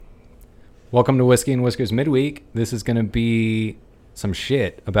Welcome to Whiskey and Whiskers Midweek. This is going to be some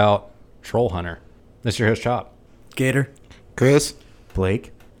shit about Trollhunter. This is your host, Chop. Gator. Chris.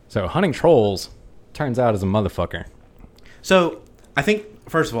 Blake. So hunting trolls turns out is a motherfucker. So I think,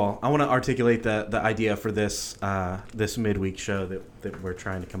 first of all, I want to articulate the idea for this this midweek show that we're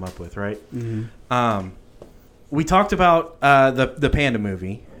trying to come up with, right? Mm-hmm. We talked about the Panda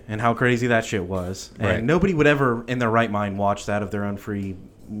movie and how crazy that shit was. And right. Nobody would ever, in their right mind, watch that of their own free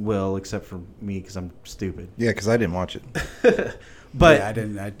will, except for me, because I'm stupid. Yeah, because I didn't watch it. But yeah, I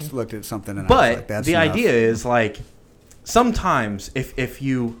didn't. I just looked at something and I but was like, that's the enough. idea is, like, sometimes if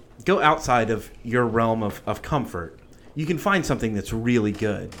you go outside of your realm of comfort, you can find something that's really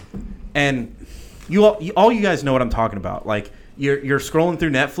good. And all you guys know what I'm talking about. Like, you're scrolling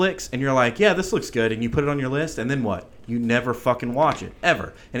through Netflix and you're like, yeah, this looks good, and you put it on your list, and then what? You never fucking watch it,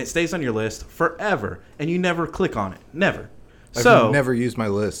 ever. And it stays on your list forever, and you never click on it. Never. I've never used my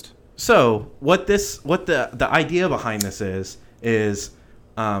list. So what the idea behind this is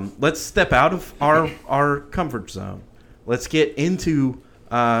let's step out of our comfort zone. Let's get into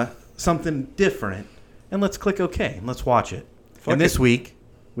something different, and let's click OK and let's watch it. And this week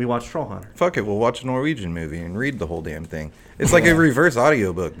we watched Trollhunter. Fuck it, we'll watch a Norwegian movie and read the whole damn thing. It's like a reverse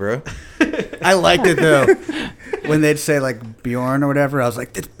audiobook, bro. I liked it though. When they'd say like Bjorn or whatever, I was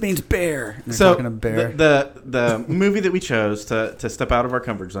like, "This means bear." And they're So talking to bear. the movie that we chose to step out of our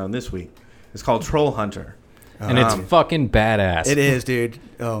comfort zone this week is called Trollhunter. And it's fucking badass. It is, dude.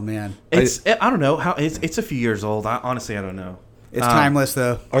 Oh man, I don't know how it's a few years old. Honestly, I don't know. it's timeless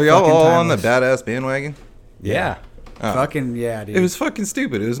though. Are y'all Fucking all on the timeless. badass bandwagon? Yeah. Oh. Fucking yeah, dude. It was fucking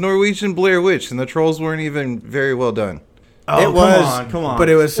stupid. It was Norwegian Blair Witch, and the trolls weren't even very well done. Oh, It was, come on. but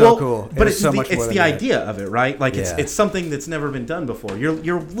it was so cool. It But was it's so the, much more it's than the that. idea of it, right? Like Yeah. it's something that's never been done before.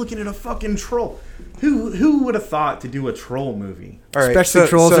 You're looking at a fucking troll. Who would have thought to do a troll movie? All right, Especially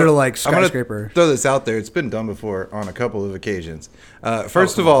trolls that are like I'm gonna skyscraper. throw this out there. It's been done before on a couple of occasions.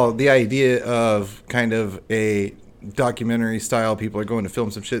 First of all, the idea of kind of a documentary style, people are going to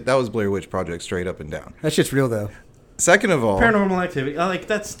film some shit. That was Blair Witch Project straight up and down. That shit's real though. Second of all, Paranormal Activity. Like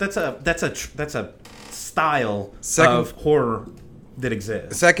that's a style of horror that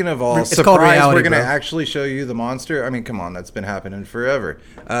exists. Second of all, It's called surprise, reality, we're going to bro. actually show you the monster. I mean, come on, that's been happening forever.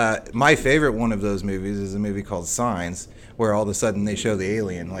 My favorite one of those movies is a movie called Signs, where all of a sudden they show the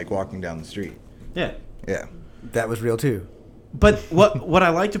alien like walking down the street. Yeah. Yeah. That was real too. But what I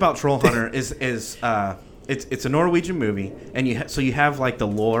liked about Trollhunter is it's a Norwegian movie, and so you have like the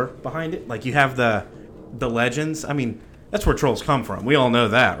lore behind it, like you have the legends. I mean, that's where trolls come from. We all know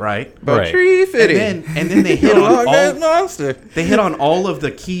that, right? But Right. tree fitting. And then they hit on Long ass all monster. they hit on all of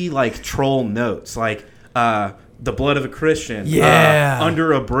the key like troll notes, like the blood of a Christian, Yeah.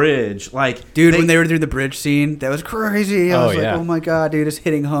 under a bridge, like Dude, when they were through the bridge scene, that was crazy. I Oh, was like, yeah. oh my god, dude, it's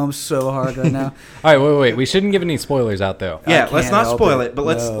hitting home so hard right now. All right, wait. We shouldn't give any spoilers out, though. yeah, I let's can't not help spoil it. it, but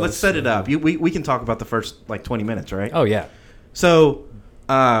let's No, set it up. We can talk about the first like 20 minutes, right? Oh, yeah. So,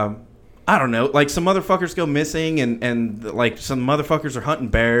 I don't know. Like some motherfuckers go missing, and like some motherfuckers are hunting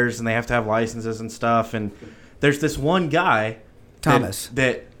bears, and they have to have licenses and stuff. And there's this one guy, Thomas.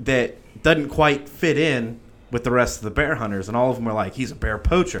 that doesn't quite fit in with the rest of the bear hunters, and all of them are like, he's a bear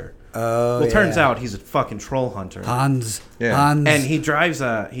poacher. Oh, Well, yeah. turns out he's a fucking troll hunter, Hans. Yeah. Hans. and he drives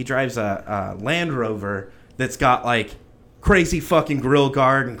a Land Rover that's got like crazy fucking grill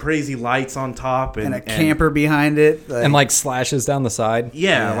guard and crazy lights on top, and a camper behind it. And, like, slashes down the side.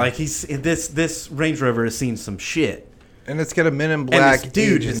 Yeah, Yeah. like this Range Rover has seen some shit. And it's got a Men in And Black this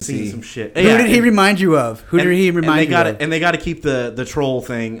dude has agency. seen some shit. who did he remind you of? Who did he remind you of? And they got to keep the troll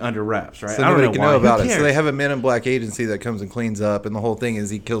thing under wraps, right? So I don't nobody know can why. know about Who it. So cares? they have a Men in Black agency that comes and cleans up, and the whole thing is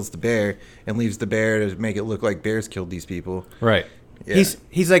he kills the bear and leaves the bear to make it look like bears killed these people. Right. Yeah.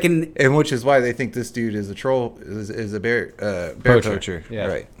 He's like And which is why they think this dude is a troll, is a bear poacher. Yeah.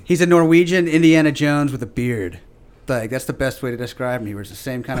 Right. he's a Norwegian Indiana Jones with a beard. Like that's the best way to describe him. He wears the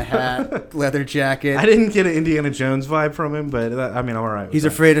same kind of hat, leather jacket. I didn't get an Indiana Jones vibe from him, but I'm all right with He's that.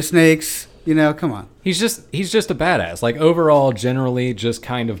 afraid of snakes. You know, come on. He's just a badass. Like, overall, generally, just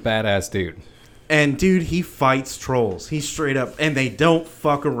kind of badass dude. And dude, he fights trolls. He's straight up, and they don't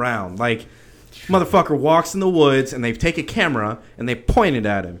fuck around. Like, motherfucker walks in the woods, and they take a camera and they point it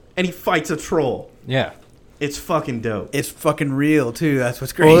at him, and he fights a troll. Yeah. It's fucking dope. It's fucking real too. That's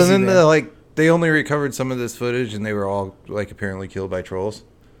what's crazy. Well, and then man. they only recovered some of this footage, and they were all like apparently killed by trolls.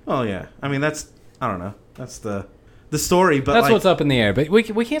 Oh yeah, I mean I don't know. That's the story, but That's like, what's up in the air. But we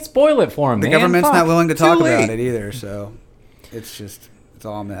can't spoil it for him, the man. government's Fuck. not willing to talk Too about late. it either. So it's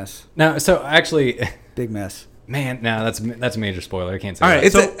all a mess. No, so actually, Big mess. man, no, that's a major spoiler. I can't say All that. right,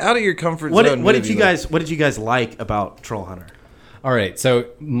 It's so out of your comfort what zone. did you movie, guys what did you guys like about Trollhunter? All right. So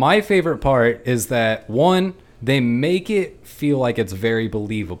my favorite part is that one, they make it feel like it's very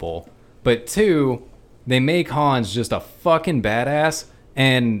believable, but two, they make Hans just a fucking badass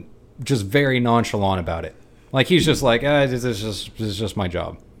and just very nonchalant about it. Like he's just like, this is just my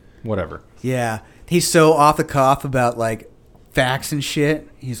job, whatever. Yeah, he's so off the cuff about like facts and shit.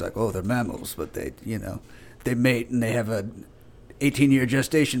 He's like, oh, they're mammals, but they mate and they have a 18-year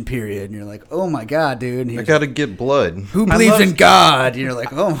gestation period, and you're like, oh my god, dude. I gotta get blood. Who believes in God? And you're like,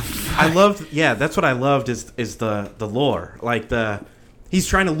 oh. That's what I loved is the lore. Like he's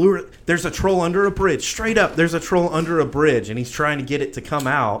trying to lure. There's a troll under a bridge. Straight up, there's a troll under a bridge, and he's trying to get it to come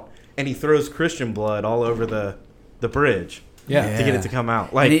out, and he throws Christian blood all over the bridge. Yeah. To get it to come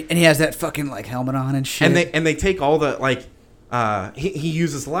out. Like, and he has that fucking like helmet on and shit. And they take all the like. He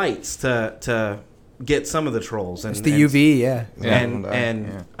uses lights to get some of the trolls. And it's the UV, yeah. And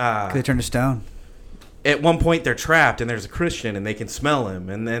they turn to stone. At one point they're trapped and there's a Christian and they can smell him,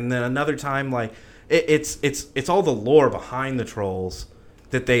 and then another time like it's all the lore behind the trolls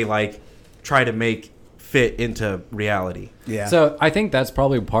that they like try to make fit into reality. Yeah. So I think that's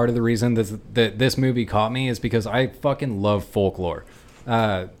probably part of the reason that this movie caught me is because I fucking love folklore.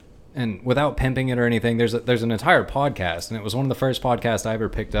 And without pimping it or anything, there's an entire podcast, and it was one of the first podcasts I ever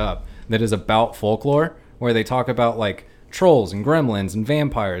picked up that is about folklore, where they talk about like trolls and gremlins and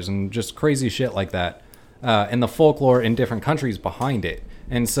vampires and just crazy shit like that, and the folklore in different countries behind it.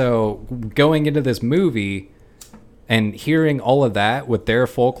 And so going into this movie and hearing all of that with their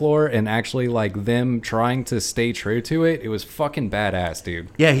folklore and actually like them trying to stay true to it, it was fucking badass, dude.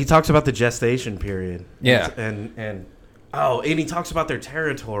 Yeah, he talks about the gestation period. Yeah. And he talks about their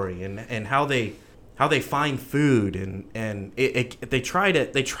territory and how they find food and they try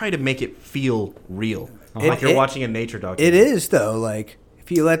to make it feel real. Like you're watching a nature documentary. It is though, like if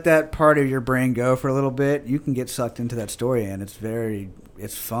you let that part of your brain go for a little bit, you can get sucked into that story, and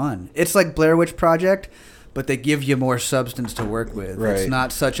it's fun. It's like Blair Witch Project, but they give you more substance to work with. Right. It's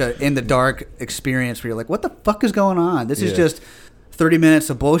not such a in the dark experience where you're like, what the fuck is going on? This is just 30 minutes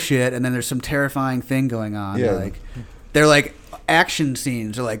of bullshit, and then there's some terrifying thing going on. Yeah. They're like action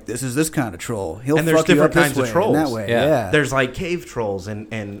scenes. They're like, this is this kind of troll. He'll and there's fuck you different up kinds this of way and trolls. that way. Yeah. Yeah. There's like cave trolls and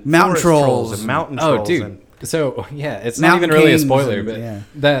mountain forest trolls and mountain Oh, trolls. dude. And, So yeah, it's Mountain not even really a Kings spoiler, and-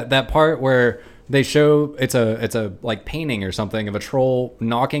 but that part where they show it's a like painting or something of a troll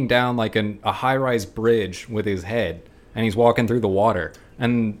knocking down like a high-rise bridge with his head, and he's walking through the water,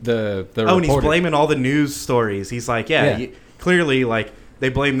 and the and he's reporter- blaming all the news stories. He's like, clearly like they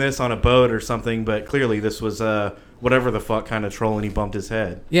blame this on a boat or something, but clearly this was whatever the fuck kind of troll, and he bumped his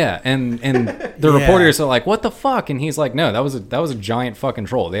head. Yeah, and the reporters are like, "What the fuck?" And he's like, "No, that was a giant fucking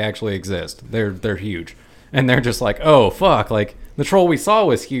troll. They actually exist. They're huge." And they're just like, "Oh fuck! Like the troll we saw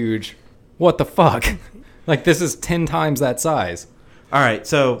was huge. What the fuck? Like this is 10 times that size." All right,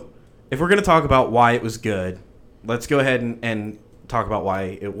 so if we're gonna talk about why it was good, let's go ahead and talk about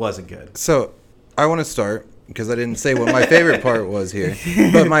why it wasn't good. So I want to start because I didn't say what my favorite part was here,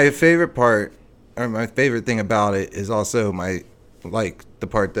 but my favorite part or my favorite thing about it is also the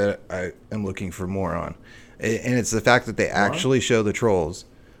part that I am looking for more on, and it's the fact that they actually show the trolls.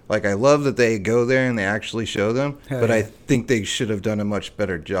 Like, I love that they go there and they actually show them, but I think they should have done a much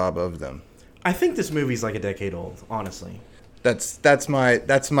better job of them. I think this movie's like a decade old, honestly. That's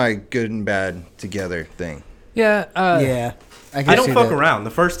my good and bad together thing. Yeah. Yeah. I don't fuck around. The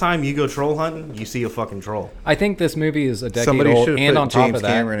first time you go troll hunting, you see a fucking troll. I think this movie is a decade Somebody old, should and have on put top James of that,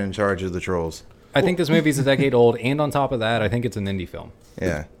 Cameron in charge of the trolls. I think this movie is a decade old, and on top of that, I think it's an indie film.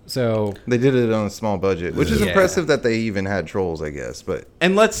 Yeah. So They did it on a small budget, which is Yeah. impressive that they even had trolls, I guess. But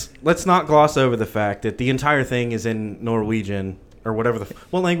And let's not gloss over the fact that the entire thing is in Norwegian or whatever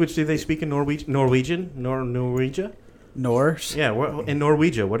what language do they speak in Norwegian? Norwegia? Norse? Yeah, in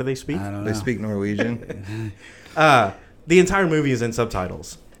Norwegia, what do they speak? I don't know. they speak Norwegian. The entire movie is in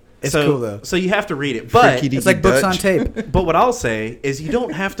subtitles. It's cool, though. So you have to read it, but Freaky It's like books on Dutch. tape. but what I'll say is you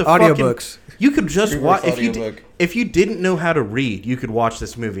don't have to Audiobooks. You could just watch Reverse audiobook. if you didn't know how to read, you could watch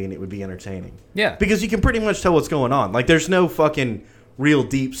this movie and it would be entertaining. yeah, Because you can pretty much tell what's going on. Like, there's no fucking real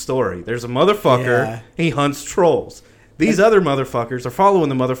deep story. There's a motherfucker. Yeah. He hunts trolls. These other motherfuckers are following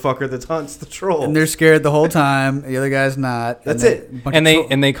the motherfucker that hunts the trolls. And they're scared the whole time. The other guy's not. That's And it. bunch and of they troll-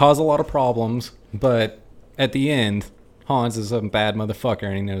 and they cause a lot of problems, but at the end, Hans is a bad motherfucker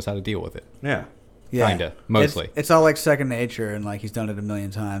and he knows how to deal with it. yeah. Kinda, mostly. It's all like second nature, and like he's done it a million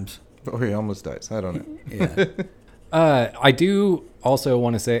times. Or he almost dies. I don't know. Yeah. I do also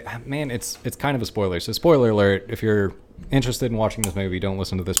want to say, man, it's kind of a spoiler. So spoiler alert, if you're interested in watching this movie, don't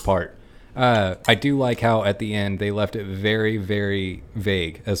listen to this part. I do like how at the end they left it very, very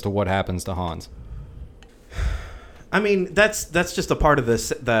vague as to what happens to Hans. I mean, that's just a part of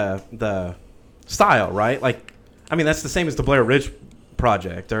the style, right? Like, I mean, that's the same as the Blair Ridge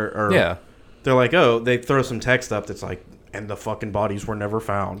Project, or Yeah. They're like, oh, they throw some text up that's like, and the fucking bodies were never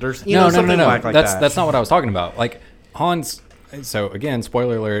found. There's No. like that. That's not what I was talking about. Like Hans. So again,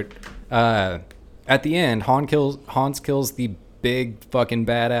 spoiler alert. At the end, Hans kills the big fucking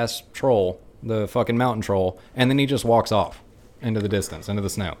badass troll, the fucking mountain troll, and then he just walks off into the distance, into the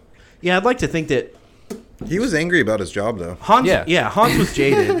snow. Yeah, I'd like to think that He was angry about his job though. Hans. Yeah. Yeah, Hans was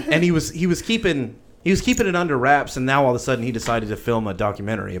jaded, and he was keeping it under wraps, and now all of a sudden he decided to film a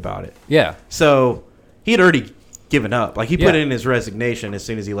documentary about it. Yeah. So he had already given up. Like he put Yeah. in his resignation as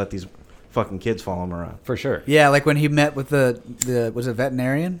soon as he let these fucking kids follow him around. For sure. Yeah, like when he met with the was it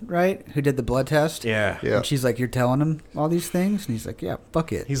veterinarian, right? Who did the blood test? Yeah. Yeah. And she's like, "You're telling him all these things?" And he's like, "Yeah,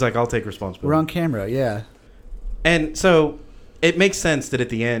 fuck it. He's like, I'll take responsibility. We're on camera." Yeah. And so it makes sense that at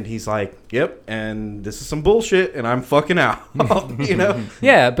the end he's like, yep, and this is some bullshit, and I'm fucking out. You know?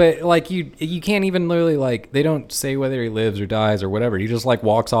 Yeah, but like you can't even literally like they don't say whether he lives or dies or whatever. He just like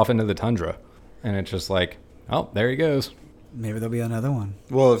walks off into the tundra, and it's just like, oh, there he goes. Maybe there'll be another one.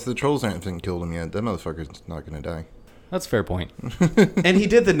 Well, if the trolls haven't killed him yet, that motherfucker's not gonna die. That's a fair point. And he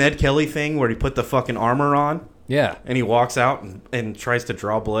did the Ned Kelly thing where he put the fucking armor on, Yeah. and he walks out and tries to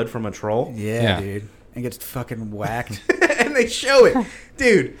draw blood from a troll. Yeah, Yeah. dude. And gets fucking whacked. And they show it.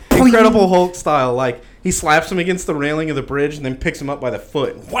 Dude, Incredible Hulk style. Like, he slaps him against the railing of the bridge and then picks him up by the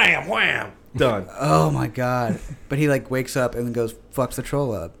foot. Wham, wham. Done. Oh my god. But he like wakes up and then goes fucks the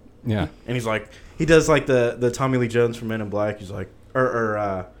troll up. Yeah. And he's like, he does like the Tommy Lee Jones from Men in Black. He's like,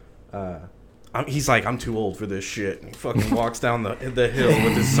 he's like, I'm too old for this shit. And he fucking walks down the hill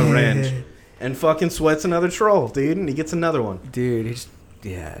with his syringe and fucking sweats another troll, dude. And he gets another one. Dude,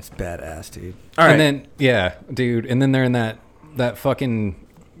 yeah, it's badass, dude. All right. And then yeah, dude, and then they're in that fucking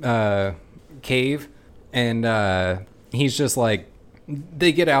cave, and he's just like,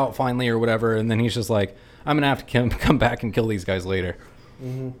 they get out finally or whatever, and then he's just like, I'm gonna have to come back and kill these guys later.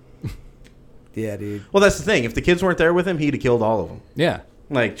 Yeah, dude. Well, that's the thing. If the kids weren't there with him, he'd have killed all of them. Yeah.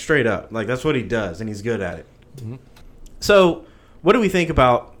 Like, straight up. Like, that's what he does, and he's good at it. So, what do we think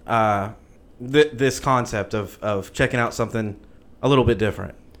about this concept of checking out something a little bit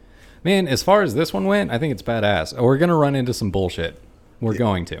different? Man, as far as this one went, I think it's badass. We're gonna run into some bullshit. We're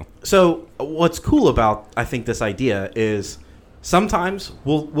going to. So, what's cool about, I think, this idea is sometimes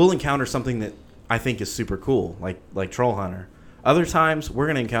we'll encounter something that I think is super cool, like Trollhunter. Other times, we're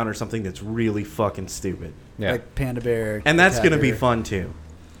going to encounter something that's really fucking stupid. Yeah. Like Panda Bear. And that's going to be Tiger. fun, too.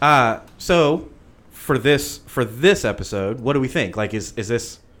 So, for this episode, what do we think? Like, is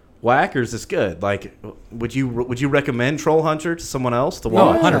this whack or is this good? Like, would you recommend Trollhunter to someone else to Oh,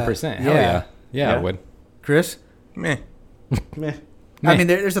 watch? 100%. Hell yeah. Yeah, I would. Chris? Meh. Meh. I mean,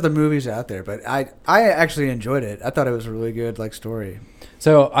 there's other movies out there, but I actually enjoyed it. I thought it was a really good like story.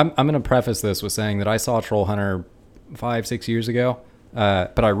 So I'm going to preface this with saying that I saw Trollhunter 5-6 years ago,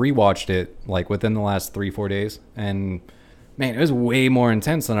 but I rewatched it like within the last 3-4 days, and man, it was way more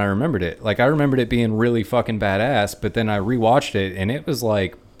intense than I remembered it. Like I remembered it being really fucking badass, but then I rewatched it and it was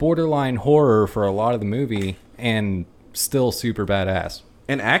like borderline horror for a lot of the movie and still super badass.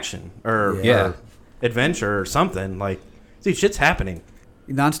 And action or Yeah. adventure or something. Like, dude, shit's happening.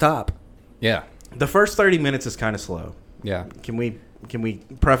 Nonstop. Yeah. The first 30 minutes is kind of slow. Yeah. Can we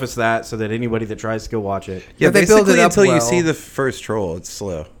preface that so that anybody that tries to go watch it? Yeah, But they build basically it up until you well. see the first troll, it's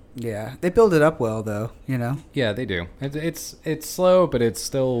slow. Yeah, they build it up well though. You know. Yeah, they do. It's slow, but it's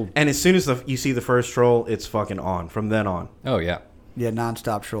still. And as soon as you see the first troll, it's fucking on from then on. Oh yeah. Yeah,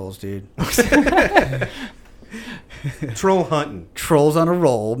 nonstop trolls, dude. Troll hunting. Trolls on a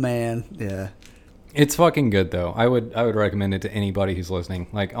roll, man. Yeah. It's fucking good though. I would recommend it to anybody who's listening.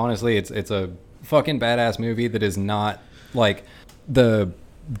 Like honestly, it's a fucking badass movie that is not like the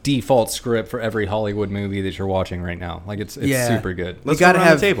default script for every Hollywood movie that you're watching right now. Like it's Yeah. super good. Let's you gotta go around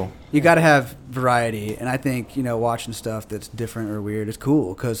have the table. You got to have variety, and I think watching stuff that's different or weird is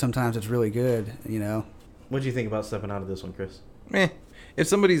cool because sometimes it's really good. What do you think about stepping out of this one, Chris? Meh. If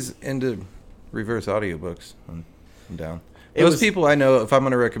somebody's into reverse audiobooks, I'm down. It Those was- people I know, if I'm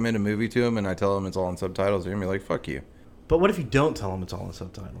going to recommend a movie to them and I tell them it's all in subtitles, they're going to be like, fuck you. But what if you don't tell them it's all in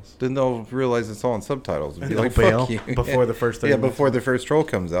subtitles? Then they'll realize it's all in subtitles and be And like, they'll fuck bail you. before the first 30 Yeah, minutes. before the first troll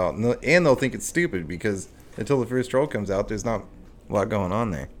comes out. And they'll think it's stupid because until the first troll comes out, there's not a lot going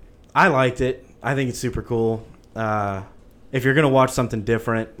on there. I liked it. I think it's super cool. If you're gonna watch something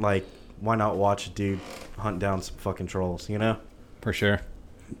different, like why not watch a dude hunt down some fucking trolls? You know. For sure.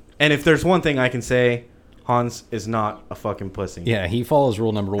 And if there's one thing I can say, Hans is not a fucking pussy. Yeah, he follows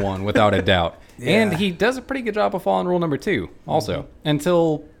rule number 1 without a doubt. Yeah. And he does a pretty good job of following rule number 2 also.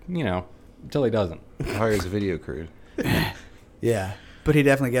 Until he doesn't. Hires a video crew. Yeah, but he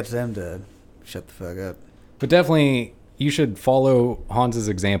definitely gets them to shut the fuck up. But definitely, you should follow Hans's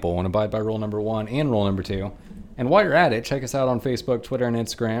example and abide by rule number 1 and rule number 2. And while you're at it, check us out on Facebook, Twitter, and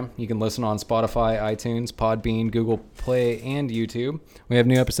Instagram. You can listen on Spotify, iTunes, Podbean, Google Play, and YouTube. We have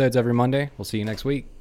new episodes every Monday. We'll see you next week.